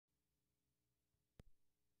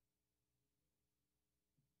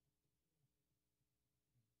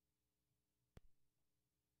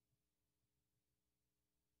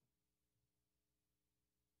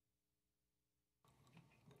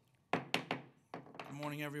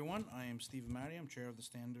morning, everyone. I am Steve Matty. I'm Chair of the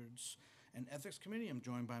Standards and Ethics Committee. I'm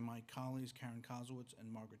joined by my colleagues Karen Kozowitz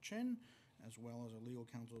and Margaret Chin, as well as our legal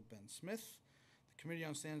counsel Ben Smith. The Committee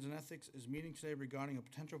on Standards and Ethics is meeting today regarding a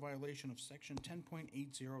potential violation of Section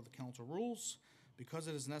 10.80 of the Council Rules. Because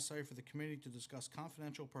it is necessary for the committee to discuss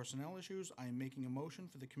confidential personnel issues, I am making a motion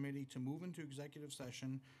for the committee to move into executive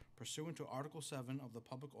session pursuant to Article 7 of the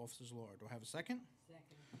Public Officers Law. Do I have a second?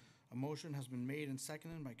 Second. A motion has been made and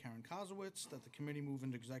seconded by Karen Kozowitz that the committee move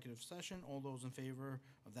into executive session. All those in favor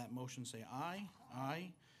of that motion say aye.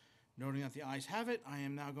 Aye. Noting that the ayes have it, I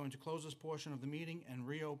am now going to close this portion of the meeting and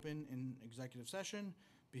reopen in executive session.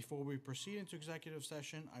 Before we proceed into executive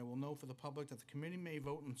session, I will note for the public that the committee may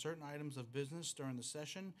vote on certain items of business during the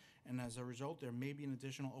session, and as a result, there may be an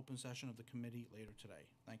additional open session of the committee later today.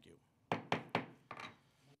 Thank you.